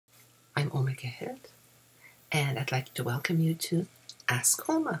I'm Oma Gerhild, and I'd like to welcome you to Ask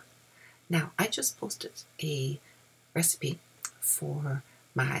Oma. Now, I just posted a recipe for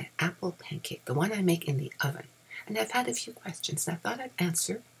my apple pancake, the one I make in the oven. And I've had a few questions, and I thought I'd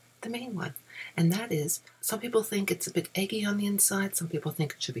answer the main one. And that is, some people think it's a bit eggy on the inside, some people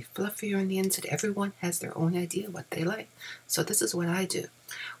think it should be fluffier on the inside. Everyone has their own idea what they like. So this is what I do.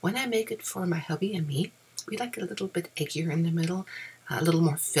 When I make it for my hubby and me, we like it a little bit eggier in the middle, a little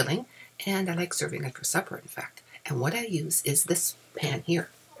more filling, and I like serving it for supper, in fact. And what I use is this pan here.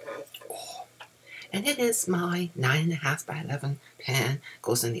 Oh. And it is my 9.5 by 11 pan.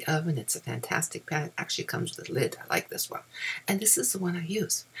 Goes in the oven. It's a fantastic pan. It actually comes with a lid. I like this one. And this is the one I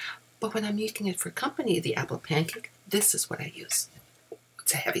use. But when I'm making it for company, the apple pancake, this is what I use.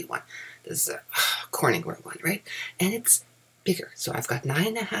 It's a heavy one. This is a Corningware one, right? And it's bigger. So I've got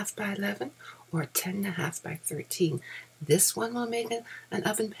 9.5 by 11 or 10.5 by 13. This one will make an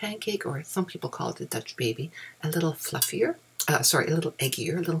oven pancake, or some people call it a Dutch baby, a little fluffier. A little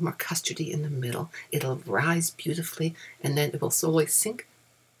eggier, a little more custardy in the middle. It'll rise beautifully, and then it will slowly sink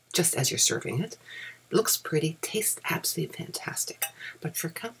just as you're serving it. Looks pretty, tastes absolutely fantastic. But for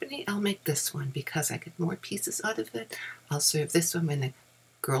company, I'll make this one because I get more pieces out of it. I'll serve this one when the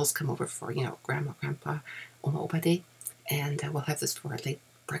girls come over for, Grandma, Grandpa, Oma, Opa Day, and we'll have this for a late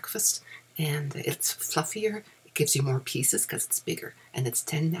breakfast. And it's fluffier. It gives you more pieces because it's bigger, and it's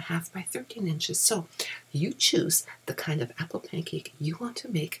 10.5 by 13 inches. So you choose the kind of apple pancake you want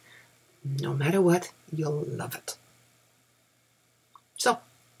to make. No matter what, you'll love it. So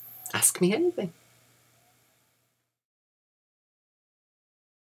ask me anything.